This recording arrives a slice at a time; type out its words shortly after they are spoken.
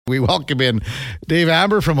We welcome in Dave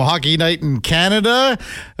Amber from Hockey Night in Canada.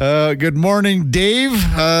 Good morning, Dave.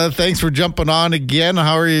 Thanks for jumping on again.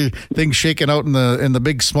 How are things shaking out in the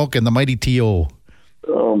big smoke in the mighty TO?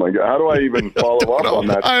 Oh my God! How do I even follow up on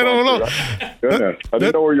that? I don't know. Goodness, I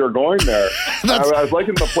didn't know where you were going there. I was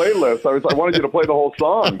liking the playlist. I wanted you to play the whole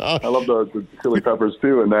song. I love the Chili Peppers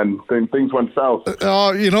too, and then things went south.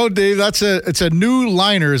 Dave, it's a new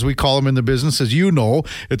liner, as we call them in the business, as you know.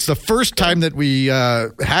 It's the first time that we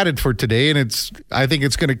had it for today, and I think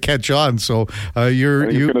it's going to catch on. So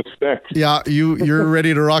you're going to stick. Yeah, you're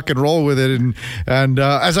ready to rock and roll with it. And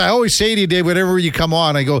as I always say to you, Dave, whenever you come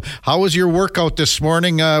on, I go, "How was your workout this morning?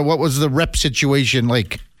 What was the rep situation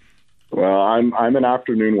like?" Well, I'm an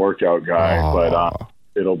afternoon workout guy, but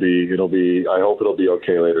it'll be. I hope it'll be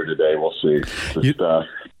okay later today. We'll see. Just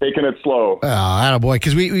taking it slow. Attaboy,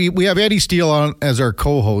 because we have Eddie Steele on as our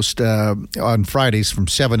co-host on Fridays from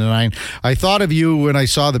 7 to 9. I thought of you when I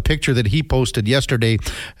saw the picture that he posted yesterday.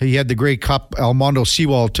 He had the Grey Cup. Almondo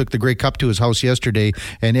Seawall took the Grey Cup to his house yesterday,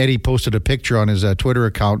 and Eddie posted a picture on his Twitter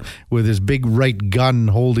account with his big right gun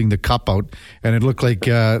holding the cup out, and it looked like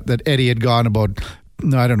that Eddie had gone about,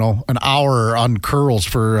 I don't know, an hour on curls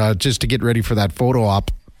for just to get ready for that photo op.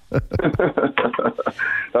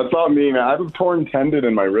 That's not me, man. I have a torn tendon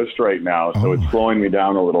in my wrist right now, so it's slowing me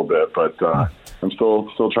down a little bit, but I'm still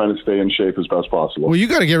trying to stay in shape as best possible. Well, you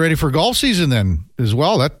got to get ready for golf season then as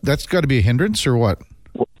well. That's got to be a hindrance, or what?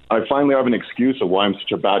 I finally have an excuse of why I'm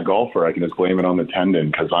such a bad golfer. I can just blame it on the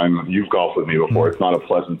tendon because you've golfed with me before. It's not a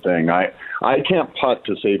pleasant thing. I can't putt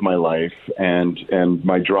to save my life, and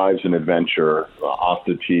my drive's an adventure off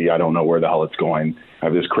the tee. I don't know where the hell it's going.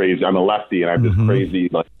 I'm a lefty, and I have this crazy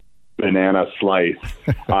banana slice.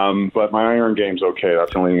 But my iron game's okay.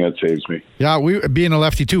 That's the only thing that saves me. Yeah, being a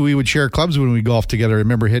lefty too, we would share clubs when we golfed together. I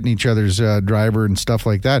remember hitting each other's driver and stuff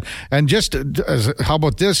like that. And just how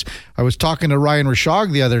about this? I was talking to Ryan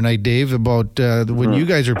Rashog the other night, Dave, about when you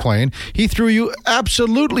guys are playing. He threw you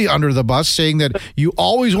absolutely under the bus, saying that you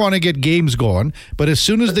always want to get games going, but as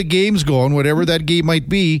soon as the game's going, whatever that game might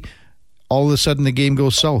be, all of a sudden the game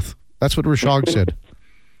goes south. That's what Rashog said.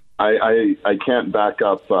 I can't back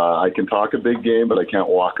up. I can talk a big game, but I can't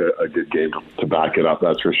walk a good game to back it up.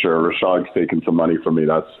 That's for sure. Rashog's taking some money from me.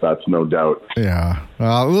 That's no doubt. Yeah,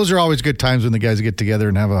 those are always good times when the guys get together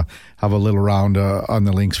and have a little round on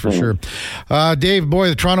the links for sure. Dave, boy,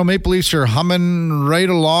 the Toronto Maple Leafs are humming right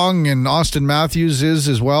along, and Austin Matthews is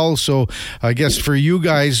as well. So I guess for you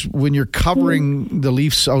guys, when you're covering the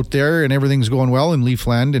Leafs out there and everything's going well in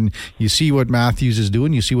Leafland, and you see what Matthews is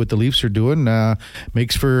doing, you see what the Leafs are doing,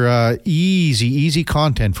 makes for easy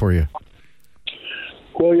content for you.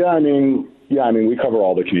 Well, yeah, I mean, we cover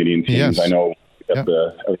all the Canadian teams. Yes. I know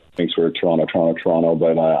things for Toronto,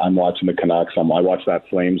 but I'm watching the Canucks. I watched that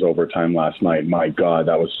Flames overtime last night. My God,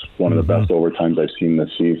 that was one of the best overtimes I've seen this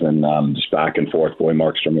season. Just back and forth. Boy,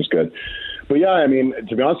 Markstrom was good. But yeah, I mean,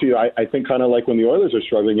 to be honest with you, I think kind of like when the Oilers are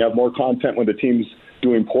struggling, you have more content when the team's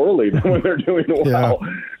doing poorly than when they're doing well.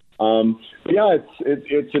 But yeah,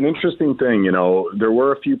 it's an interesting thing. You know, there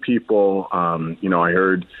were a few people. I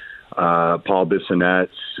heard Paul Bissonnette,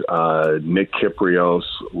 Nick Kyprios,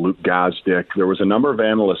 Luke Gazdick. There was a number of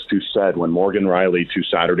analysts who said when Morgan Riley 2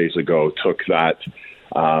 Saturdays ago took the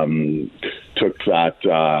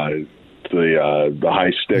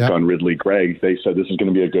high stick on Ridley Gregg, they said this is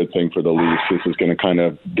going to be a good thing for the Leafs. This is going to kind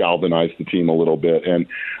of galvanize the team a little bit. And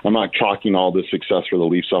I'm not chalking all the success for the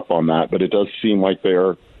Leafs up on that, but it does seem like they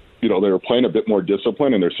were playing a bit more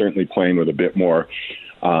discipline, and they're certainly playing with a bit more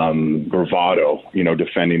bravado,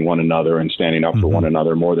 defending one another and standing up for one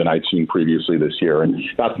another more than I'd seen previously this year. And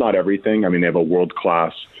that's not everything. I mean, they have a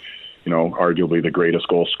world-class, arguably the greatest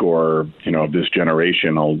goal scorer, of this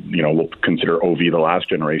generation. We'll consider OV the last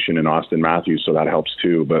generation in Austin Matthews, so that helps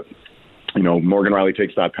too. But Morgan Riley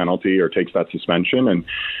takes that penalty or takes that suspension, and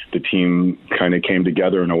the team kind of came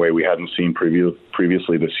together in a way we hadn't seen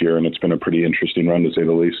previously this year, and it's been a pretty interesting run, to say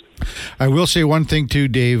the least. I will say one thing too,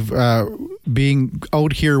 Dave. Being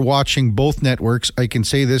out here watching both networks, I can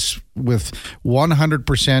say this with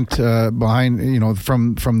 100% behind,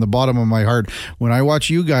 from the bottom of my heart. When I watch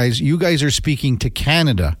you guys are speaking to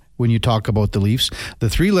Canada when you talk about the Leafs. The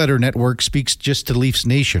 3-letter network speaks just to Leafs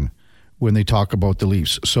Nation when they talk about the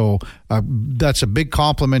Leafs. So that's a big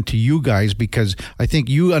compliment to you guys, because I think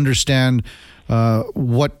you understand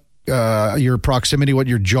what your proximity, what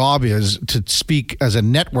your job is to speak as a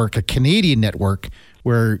network, a Canadian network,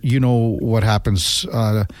 where you know what happens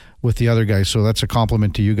with the other guys. So that's a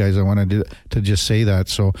compliment to you guys. I wanted to just say that.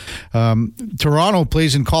 So Toronto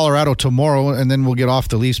plays in Colorado tomorrow, and then we'll get off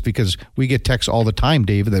the Leafs because we get texts all the time,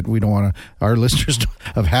 Dave, that we don't want to. Our listeners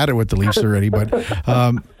have had it with the Leafs already. But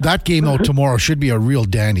that game though tomorrow should be a real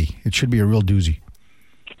dandy. It should be a real doozy.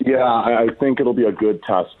 Yeah, I think it'll be a good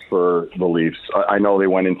test for the Leafs. I know they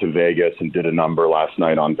went into Vegas and did a number last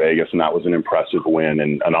night on Vegas, and that was an impressive win.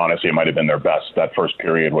 And honestly, it might have been their best. That first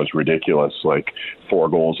period was ridiculous, like 4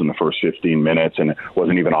 goals in the first 15 minutes, and it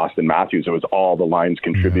wasn't even Austin Matthews. It was all the lines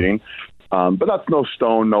contributing. But that's no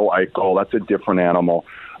Stone, no Eichel. That's a different animal.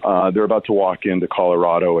 They're about to walk into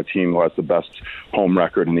Colorado, a team who has the best home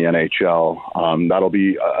record in the NHL. That'll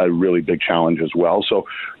be a really big challenge as well. So,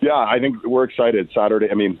 yeah, I think we're excited. Saturday,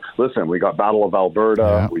 I mean, listen, we got Battle of Alberta.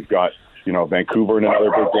 Yeah. We've got, Vancouver in another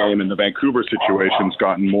big game. And the Vancouver situation's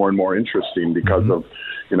gotten more and more interesting because of,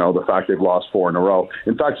 the fact they've lost 4 in a row.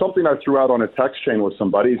 In fact, something I threw out on a text chain with some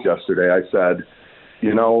buddies yesterday, I said,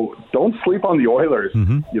 don't sleep on the Oilers,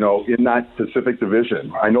 in that Pacific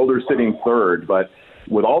Division. I know they're sitting third, but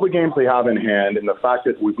with all the games they have in hand and the fact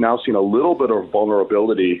that we've now seen a little bit of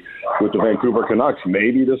vulnerability with the Vancouver Canucks,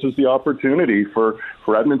 maybe this is the opportunity for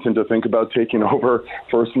Edmonton to think about taking over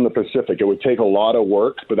first in the Pacific. It would take a lot of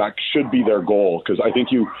work, but that should be their goal because I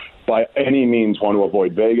think you, by any means, want to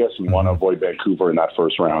avoid Vegas and want to avoid Vancouver in that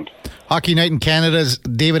first round. Hockey Night in Canada's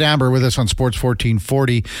David Amber with us on Sports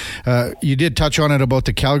 1440. You did touch on it about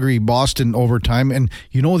the Calgary-Boston overtime, and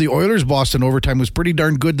the Oilers-Boston overtime was pretty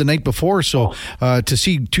darn good the night before, so to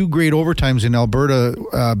see 2 great overtimes in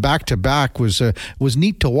Alberta back-to-back was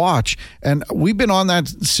neat to watch. And we've been on that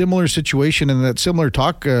similar situation and that similar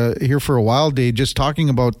talk here for a while, Dave, just talking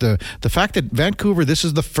about the fact that Vancouver, this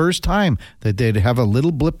is the first time that they'd have a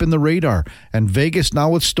little blip in the radar, and Vegas now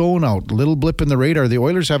with Stone out, little blip in the radar. The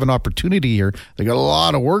Oilers have an opportunity here. They got a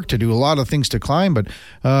lot of work to do, a lot of things to climb, but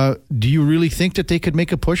do you really think that they could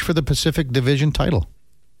make a push for the Pacific Division title?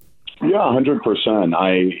 Yeah, 100%.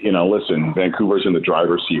 Listen, Vancouver's in the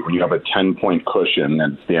driver's seat. When you have a 10-point cushion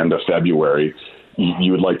at the end of February,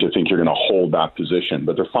 you would like to think you're going to hold that position,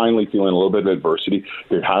 but they're finally feeling a little bit of adversity.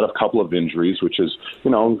 They've had a couple of injuries, which is,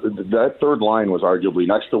 that third line was arguably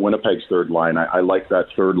next to Winnipeg's third line. I like that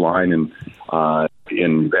third line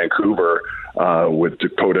in Vancouver with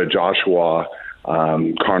Dakota Joshua,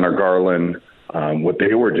 Connor Garland, what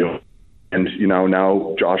they were doing. And,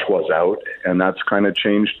 now Joshua's out, and that's kind of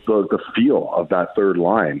changed the feel of that third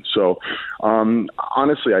line. So,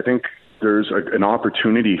 honestly, I think there's an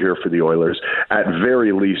opportunity here for the Oilers. At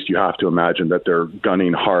very least, you have to imagine that they're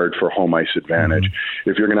gunning hard for home ice advantage.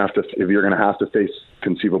 If you're going to have to face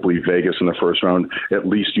conceivably Vegas in the first round, at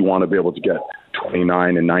least you want to be able to get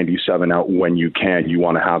 29 and 97 out when you can. You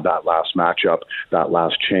want to have that last matchup, that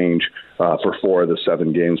last change for 4 of the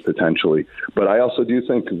 7 games potentially. But I also do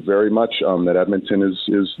think very much that Edmonton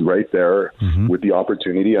is right there with the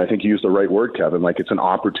opportunity. I think you used the right word, Kevin. Like, it's an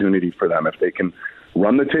opportunity for them. If they can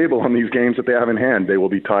run the table on these games that they have in hand, they will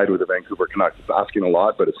be tied with the Vancouver Canucks. It's asking a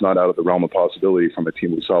lot, but it's not out of the realm of possibility from a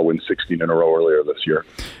team we saw win 16 in a row earlier this year.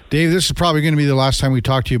 Dave, this is probably going to be the last time we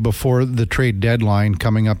talk to you before the trade deadline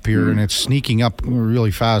coming up here, and it's sneaking up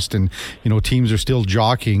really fast, and teams are still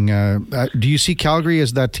jockeying. Do you see Calgary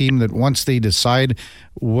as that team that once they decide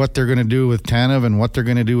what they're going to do with Tanev and what they're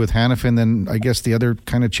going to do with Hanifin, then I guess the other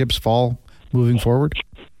kind of chips fall moving forward?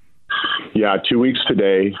 Yeah, 2 weeks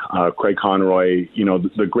today, Craig Conroy,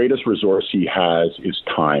 the greatest resource he has is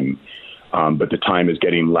time. But the time is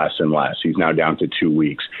getting less and less. He's now down to 2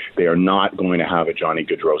 weeks. They are not going to have a Johnny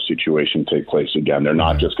Gaudreau situation take place again. They're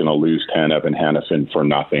not just going to lose Tanev and Hanifin for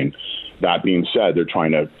nothing. That being said, they're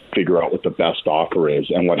trying to figure out what the best offer is.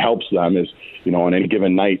 And what helps them is, on any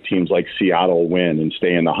given night, teams like Seattle win and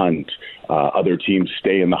stay in the hunt. Other teams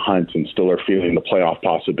stay in the hunt and still are feeling the playoff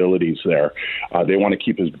possibilities there. They want to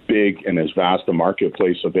keep as big and as vast a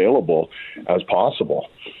marketplace available as possible.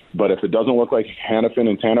 But if it doesn't look like Hanifin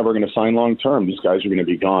and Tanev are going to sign long-term, these guys are going to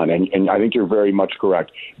be gone. And I think you're very much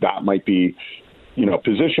correct. That might be,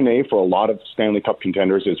 position A for a lot of Stanley Cup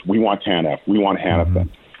contenders is we want Tanev, we want Hanifin.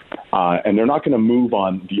 And they're not going to move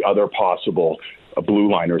on the other possible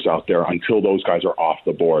blue liners out there until those guys are off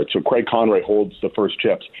the board. So Craig Conroy holds the first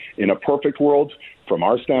chips. In a perfect world, from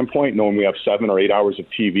our standpoint, knowing we have 7 or 8 hours of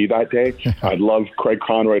TV that day, I'd love Craig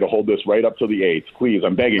Conroy to hold this right up to the 8th. Please,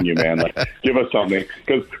 I'm begging you, man. Give us something.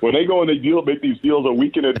 Because when they go and they make these deals a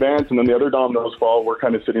week in advance and then the other dominoes fall, we're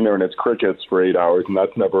kind of sitting there and it's crickets for 8 hours, and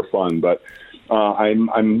that's never fun. But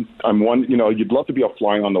I'm one, you'd love to be a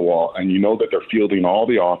fly on the wall, and that they're fielding all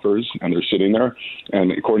the offers and they're sitting there.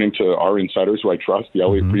 And according to our insiders who I trust, the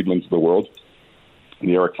Elliot Friedmans of the world, and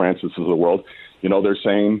the Eric Francis of the world, they're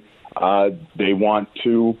saying they want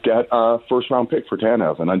to get a first-round pick for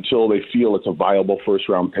Tanev. And until they feel it's a viable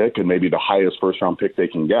first-round pick and maybe the highest first-round pick they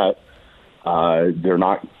can get, they're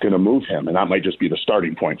not going to move him. And that might just be the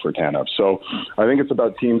starting point for Tanev. So I think it's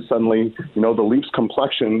about teams suddenly, the Leafs'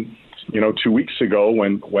 complexion, 2 weeks ago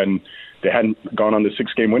when they hadn't gone on the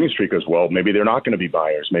 6-game winning streak as well. Maybe they're not going to be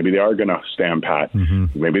buyers. Maybe they are going to stand pat.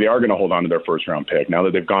 Maybe they are going to hold on to their first-round pick. Now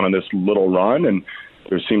that they've gone on this little run and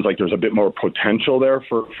there seems like there's a bit more potential there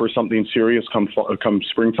for something serious come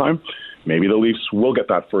springtime, maybe the Leafs will get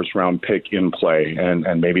that first-round pick in play, and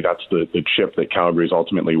maybe that's the chip that Calgary is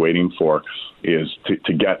ultimately waiting for, is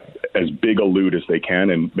to get as big a loot as they can,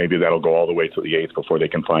 and maybe that'll go all the way to the 8th before they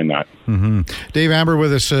can find that. Dave Amber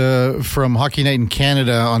with us from Hockey Night in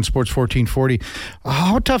Canada on Sports 1440.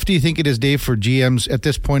 How tough do you think it is, Dave, for GMs at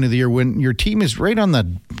this point of the year when your team is right on that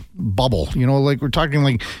bubble? Like we're talking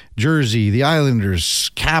like Jersey, the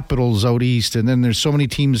Islanders, Capitals out east, and then there's so many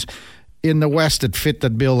teams in the West that fit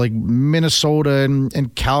that bill, like Minnesota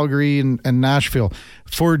and Calgary and Nashville.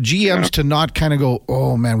 For GMs to not kind of go,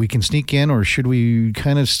 oh man, we can sneak in, or should we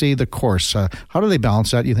kind of stay the course? How do they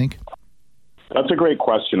balance that, you think? That's a great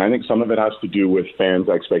question. I think some of it has to do with fans'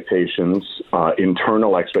 expectations,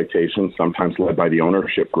 internal expectations, sometimes led by the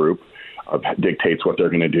ownership group, dictates what they're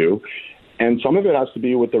going to do. And some of it has to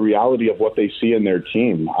be with the reality of what they see in their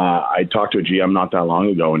team. I talked to a GM not that long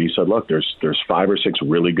ago, and he said, look, there's 5 or 6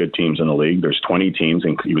 really good teams in the league. There's 20 teams,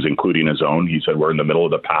 and he was including his own. He said, we're in the middle of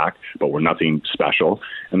the pack, but we're nothing special.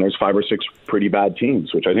 And there's 5 or 6 pretty bad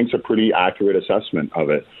teams, which I think is a pretty accurate assessment of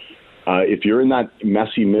it. If you're in that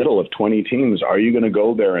messy middle of 20 teams, are you going to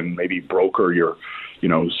go there and maybe broker your,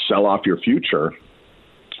 sell off your future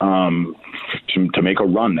to make a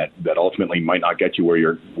run that ultimately might not get you where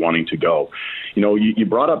you're wanting to go? You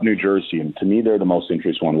brought up New Jersey, and to me, they're the most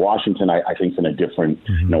interesting one. Washington, I think, is in a different,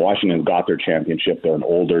 Washington got their championship. They're an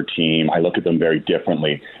older team. I look at them very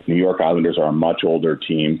differently. New York Islanders are a much older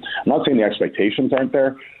team. I'm not saying the expectations aren't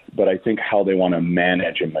there, but I think how they want to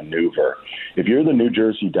manage and maneuver. If you're the New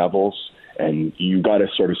Jersey Devils, and you got to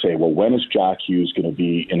sort of say, well, when is Jack Hughes going to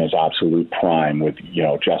be in his absolute prime with,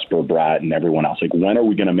 Jesper Bratt and everyone else? Like, when are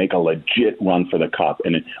we going to make a legit run for the Cup?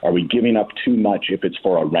 And are we giving up too much if it's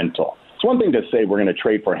for a rental? It's one thing to say we're going to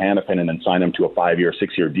trade for Hannafin and then sign him to a 5-year,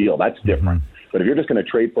 6-year deal. That's different. But if you're just going to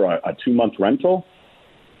trade for a 2-month rental,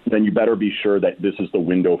 then you better be sure that this is the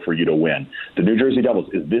window for you to win. The New Jersey Devils,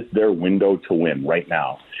 is this their window to win right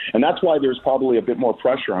now? And that's why there's probably a bit more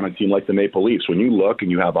pressure on a team like the Maple Leafs. When you look and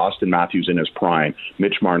you have Austin Matthews in his prime,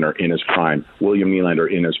 Mitch Marner in his prime, William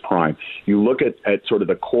Nylander in his prime, you look at sort of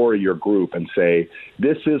the core of your group and say,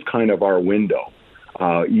 this is kind of our window.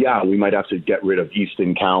 We might have to get rid of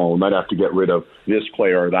Easton Cowell. We might have to get rid of this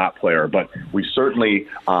player or that player, but we certainly,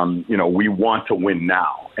 we want to win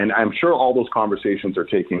now. And I'm sure all those conversations are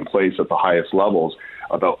taking place at the highest levels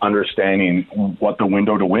about understanding what the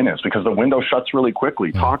window to win is, because the window shuts really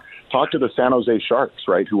quickly. Talk to the San Jose Sharks,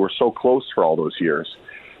 right, who were so close for all those years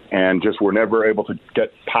and just were never able to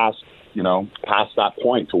get past that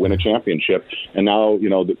point to win a championship. And now,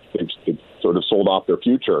 it's sort of sold off their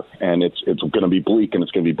future, and it's going to be bleak, and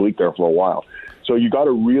it's going to be bleak there for a while. So you got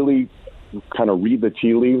to really kind of read the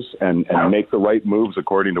tea leaves and make the right moves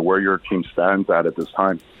according to where your team stands at this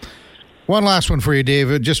time. One last one for you,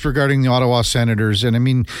 David, just regarding the Ottawa Senators. And I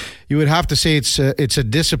mean, you would have to say it's a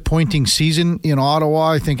disappointing season in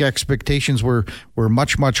Ottawa. I think expectations were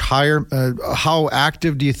much, much higher. How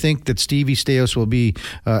active do you think that Stevie Staios will be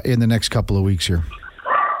in the next couple of weeks here?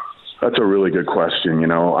 That's a really good question.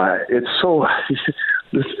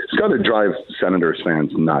 It's got to drive Senators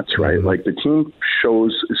fans nuts, right? Like, the team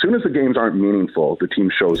shows, as soon as the games aren't meaningful, the team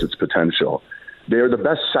shows its potential. They're the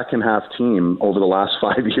best second-half team over the last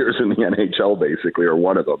 5 years in the NHL, basically, or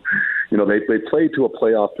one of them. They played to a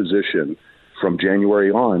playoff position from January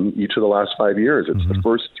on each of the last 5 years. It's the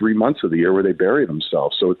first 3 months of the year where they bury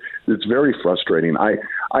themselves. So it's very frustrating. I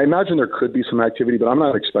imagine there could be some activity, but I'm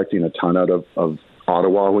not expecting a ton out of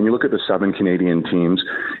Ottawa. When you look at the 7 Canadian teams,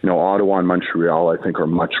 Ottawa and Montreal, I think, are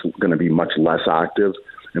going to be much less active.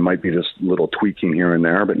 It might be just little tweaking here and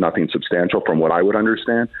there, but nothing substantial from what I would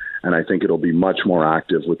understand. And I think it'll be much more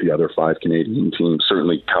active with the other 5 Canadian teams.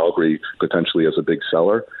 Certainly Calgary potentially as a big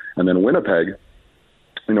seller. And then Winnipeg,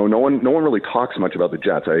 no one really talks much about the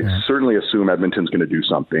Jets. I certainly assume Edmonton's going to do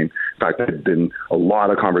something. In fact, there's been a lot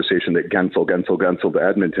of conversation that Gensel to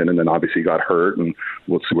Edmonton, and then obviously got hurt, and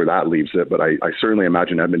we'll see where that leaves it. But I certainly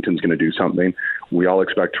imagine Edmonton's going to do something. We all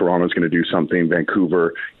expect Toronto's going to do something.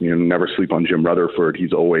 Vancouver, never sleep on Jim Rutherford.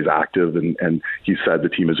 He's always active, and he said the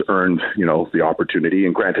team has earned, the opportunity.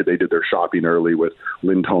 And granted, they did their shopping early with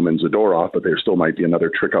Lindholm and Zadorov, but there still might be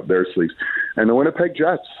another trick up their sleeves. And the Winnipeg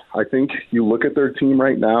Jets, I think you look at their team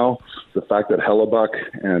right now, the fact that Hellebuck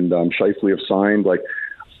and Scheifele have signed,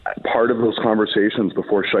 part of those conversations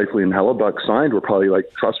before Scheifele and Hellebuck signed were probably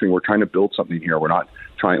trust me, we're trying to build something here. We're not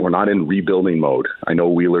in rebuilding mode. I know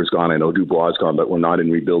Wheeler's gone, I know Dubois is gone, but we're not in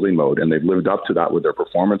rebuilding mode, and they've lived up to that with their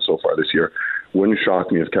performance so far this year. Wouldn't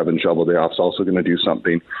shock me if Kevin Shoveldayoff's also going to do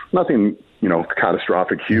something. Nothing,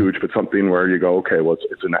 catastrophic, huge, but something where you go, okay, well,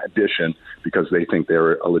 it's an addition because they think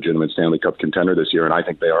they're a legitimate Stanley Cup contender this year, and I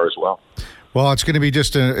think they are as well. Well, it's going to be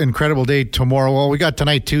just an incredible day tomorrow. Well, we got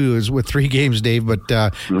tonight, too, is with 3 games, Dave, but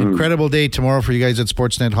incredible day tomorrow for you guys at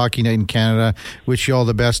Sportsnet Hockey Night in Canada. Wish you all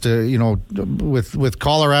the best. With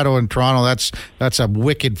Colorado and Toronto, that's a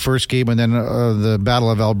wicked first game, and then the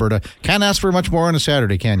Battle of Alberta. Can't ask for much more on a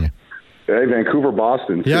Saturday, can you? Hey,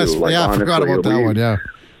 Vancouver-Boston, too. Yes, I forgot about that one, yeah.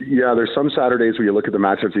 Yeah, there's some Saturdays where you look at the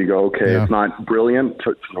matchups and you go, okay, It's not brilliant.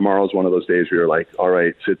 Tomorrow's one of those days where you're like, all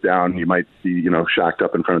right, sit down. You might be, shacked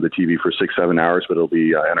up in front of the TV for 6-7 hours, but it'll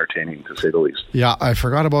be entertaining to say the least. Yeah, I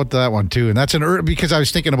forgot about that one too, and that's because I was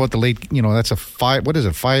thinking about the late. That's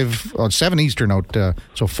a 7 Eastern out,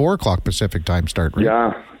 so 4:00 Pacific time start.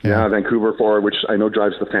 Right? Yeah, Vancouver forward, which I know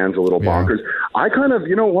drives the fans a little bonkers. I kind of,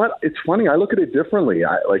 it's funny. I look at it differently.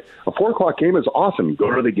 A 4:00 game is awesome. You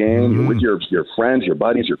go to the game, you're with your friends, your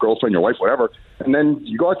buddies, your girlfriend, your wife, whatever, and then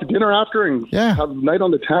you go out to dinner after and have a night on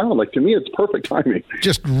the town. To me, it's perfect timing.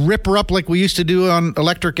 Just rip her up like we used to do on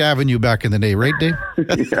Electric Avenue back in the day, right, Dave?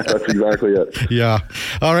 Yeah, that's exactly it. Yeah.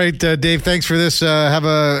 All right, Dave, thanks for this. Have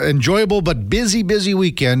a enjoyable but busy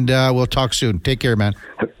weekend. We'll talk soon. Take care, man.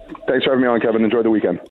 Thanks for having me on, Kevin. Enjoy the weekend.